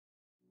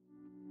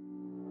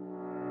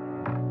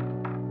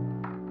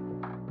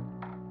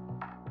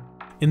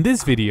In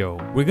this video,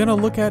 we're gonna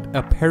look at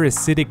a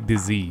parasitic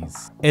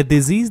disease. A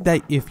disease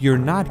that if you're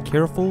not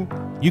careful,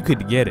 you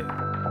could get it.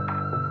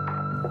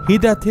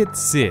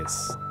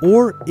 Hepatitis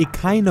or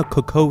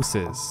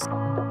Echinococcus.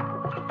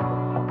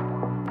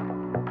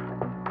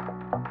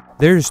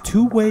 There's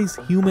two ways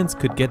humans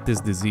could get this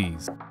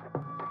disease.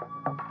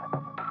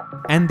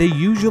 And they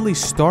usually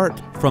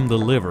start from the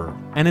liver.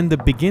 And in the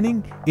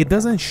beginning, it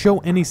doesn't show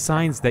any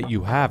signs that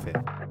you have it.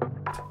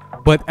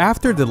 But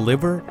after the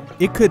liver,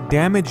 it could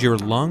damage your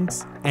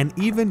lungs and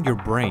even your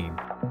brain.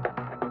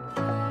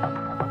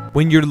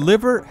 When your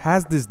liver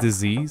has this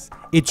disease,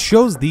 it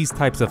shows these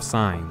types of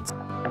signs: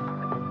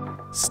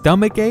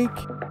 stomach ache,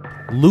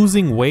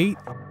 losing weight,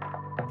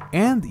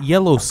 and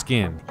yellow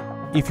skin.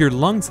 If your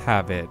lungs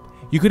have it,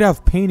 you could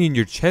have pain in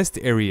your chest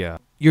area.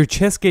 Your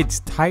chest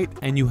gets tight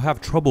and you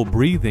have trouble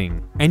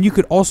breathing, and you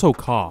could also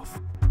cough.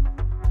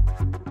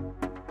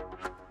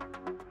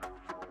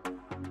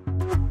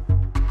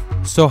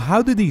 So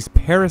how do these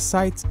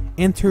parasites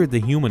enter the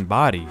human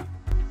body?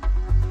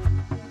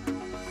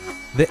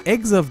 The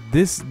eggs of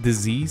this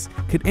disease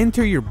could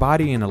enter your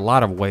body in a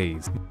lot of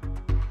ways.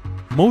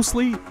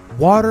 Mostly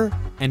water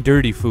and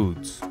dirty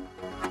foods.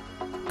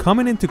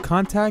 Coming into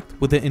contact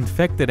with an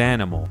infected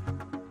animal.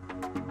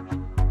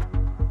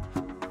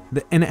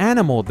 An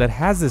animal that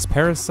has this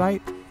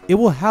parasite, it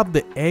will have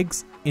the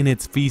eggs in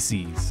its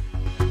feces.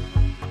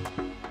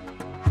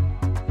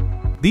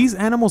 These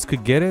animals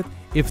could get it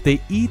if they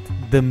eat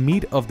the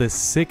meat of the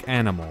sick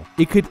animal.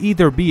 It could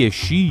either be a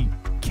sheep,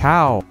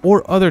 cow,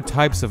 or other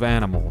types of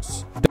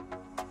animals.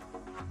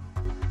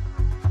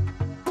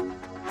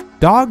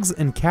 Dogs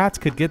and cats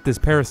could get this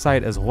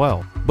parasite as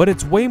well, but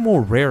it's way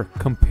more rare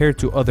compared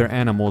to other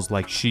animals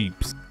like sheep.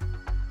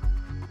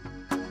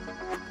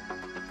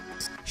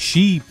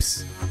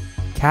 Sheeps,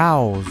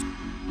 cows,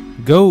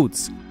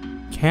 goats,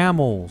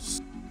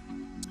 camels,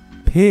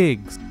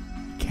 pigs,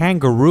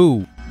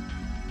 kangaroo,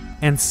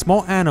 and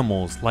small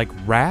animals like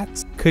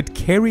rats could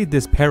carry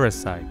this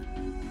parasite.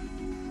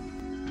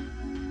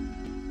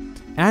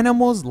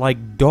 Animals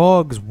like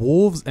dogs,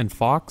 wolves, and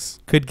fox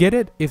could get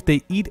it if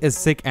they eat a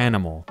sick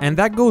animal, and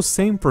that goes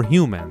same for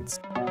humans.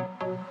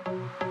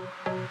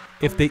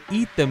 If they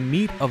eat the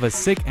meat of a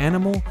sick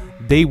animal,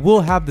 they will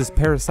have this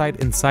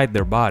parasite inside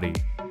their body.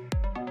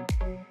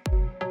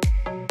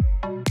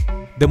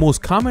 The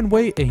most common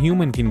way a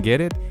human can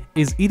get it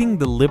is eating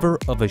the liver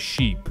of a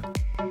sheep.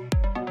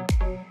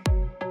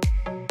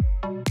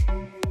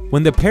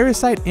 When the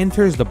parasite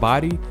enters the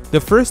body, the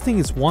first thing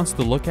it wants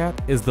to look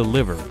at is the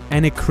liver,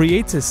 and it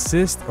creates a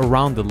cyst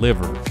around the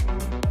liver.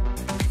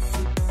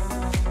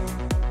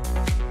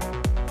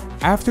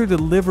 After the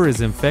liver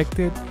is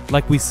infected,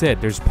 like we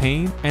said, there's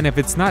pain, and if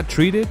it's not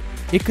treated,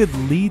 it could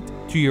lead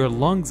to your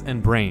lungs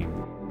and brain.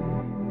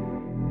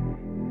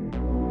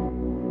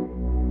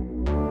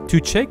 To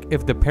check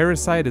if the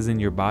parasite is in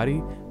your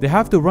body, they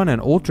have to run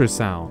an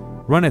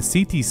ultrasound, run a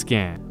CT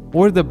scan,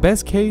 or the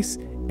best case,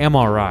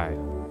 MRI.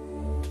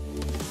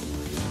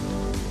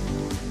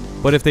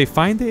 But if they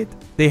find it,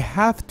 they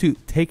have to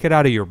take it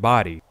out of your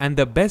body, and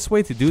the best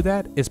way to do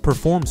that is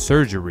perform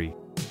surgery.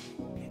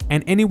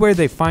 And anywhere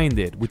they find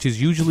it, which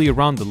is usually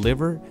around the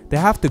liver, they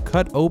have to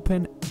cut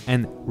open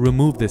and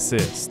remove the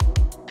cyst.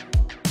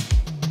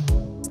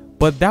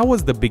 But that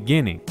was the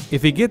beginning.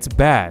 If it gets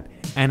bad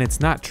and it's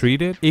not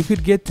treated, it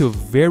could get to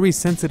very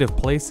sensitive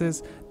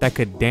places that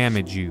could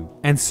damage you,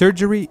 and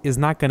surgery is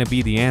not going to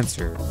be the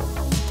answer.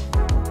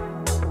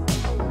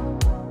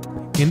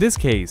 In this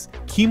case,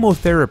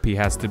 chemotherapy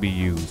has to be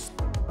used.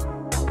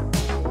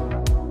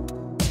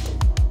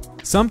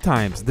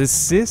 Sometimes the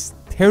cyst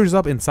tears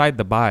up inside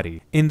the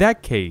body. In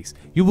that case,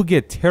 you will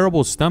get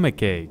terrible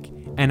stomach ache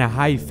and a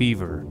high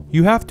fever.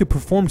 You have to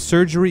perform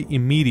surgery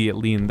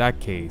immediately in that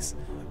case,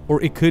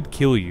 or it could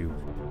kill you.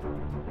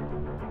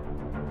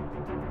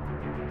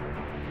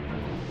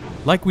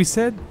 Like we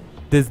said,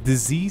 this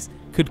disease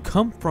could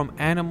come from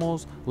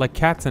animals like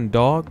cats and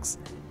dogs,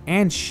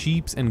 and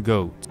sheep and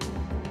goats.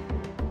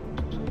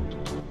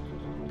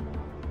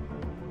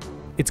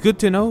 It's good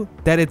to know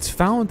that it's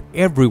found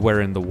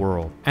everywhere in the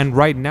world, and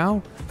right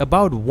now,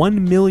 about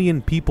 1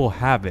 million people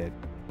have it.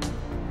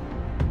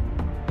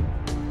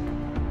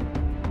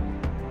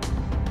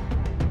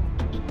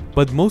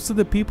 But most of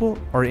the people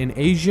are in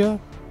Asia,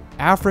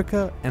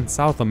 Africa, and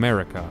South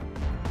America.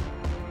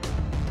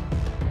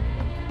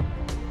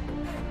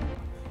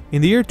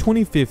 In the year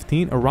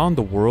 2015, around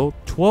the world,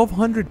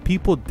 1,200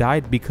 people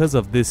died because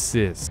of this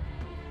cyst.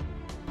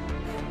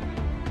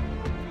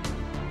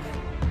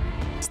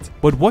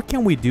 But what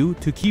can we do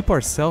to keep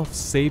ourselves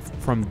safe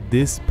from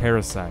this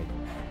parasite?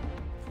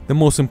 The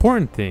most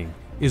important thing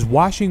is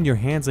washing your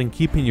hands and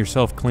keeping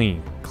yourself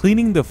clean,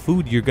 cleaning the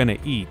food you're gonna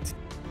eat.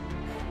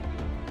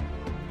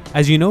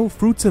 As you know,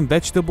 fruits and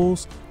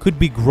vegetables could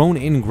be grown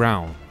in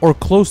ground or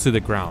close to the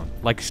ground,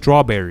 like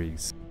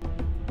strawberries,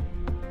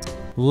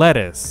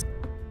 lettuce.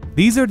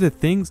 These are the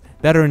things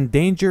that are in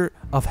danger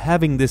of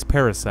having this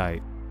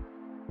parasite.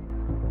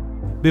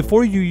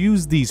 Before you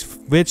use these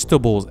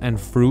vegetables and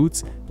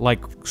fruits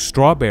like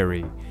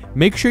strawberry,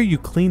 make sure you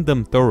clean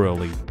them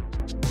thoroughly.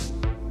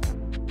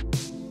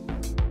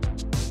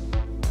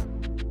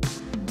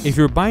 If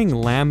you're buying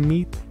lamb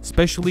meat,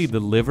 especially the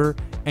liver,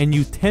 and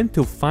you tend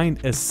to find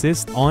a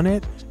cyst on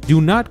it, do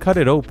not cut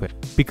it open,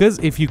 because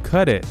if you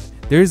cut it,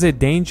 there is a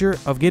danger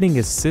of getting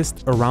a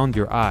cyst around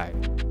your eye.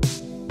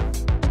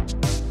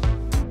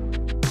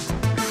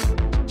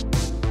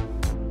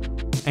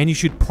 And you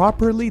should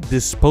properly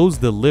dispose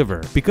the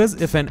liver,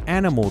 because if an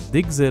animal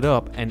digs it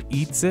up and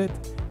eats it,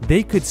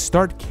 they could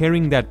start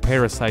carrying that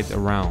parasite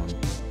around.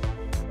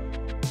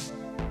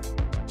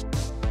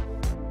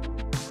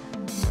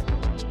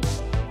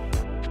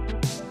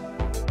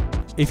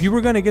 If you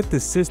were gonna get the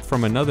cyst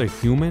from another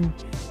human,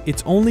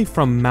 it's only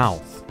from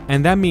mouth.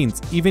 And that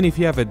means even if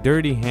you have a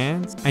dirty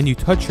hands and you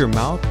touch your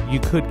mouth, you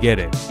could get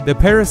it. The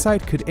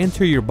parasite could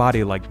enter your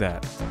body like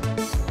that.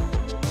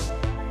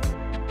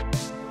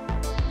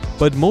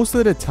 But most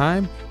of the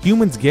time,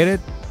 humans get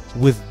it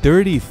with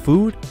dirty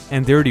food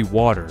and dirty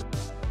water.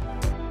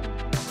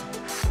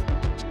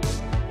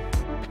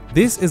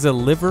 This is a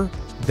liver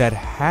that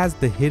has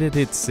the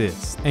hydatid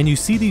cyst, and you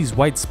see these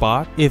white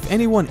spots. If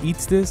anyone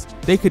eats this,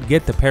 they could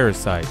get the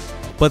parasite.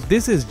 But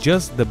this is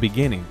just the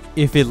beginning.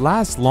 If it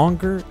lasts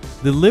longer,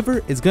 the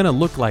liver is gonna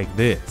look like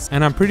this.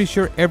 And I'm pretty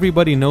sure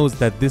everybody knows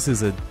that this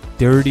is a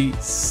dirty,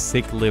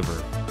 sick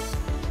liver.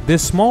 The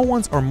small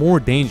ones are more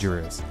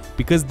dangerous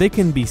because they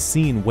can be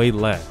seen way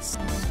less.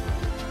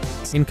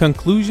 In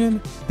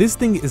conclusion, this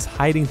thing is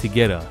hiding to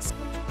get us.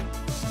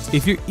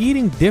 If you're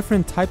eating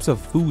different types of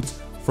foods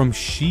from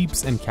sheep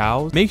and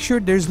cows, make sure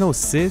there's no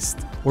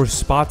cysts or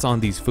spots on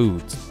these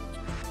foods.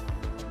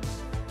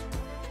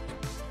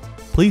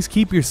 Please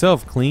keep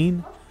yourself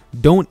clean,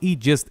 don't eat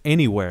just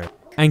anywhere,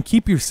 and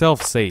keep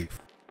yourself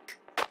safe.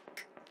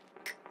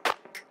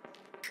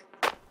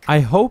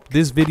 I hope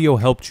this video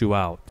helped you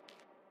out.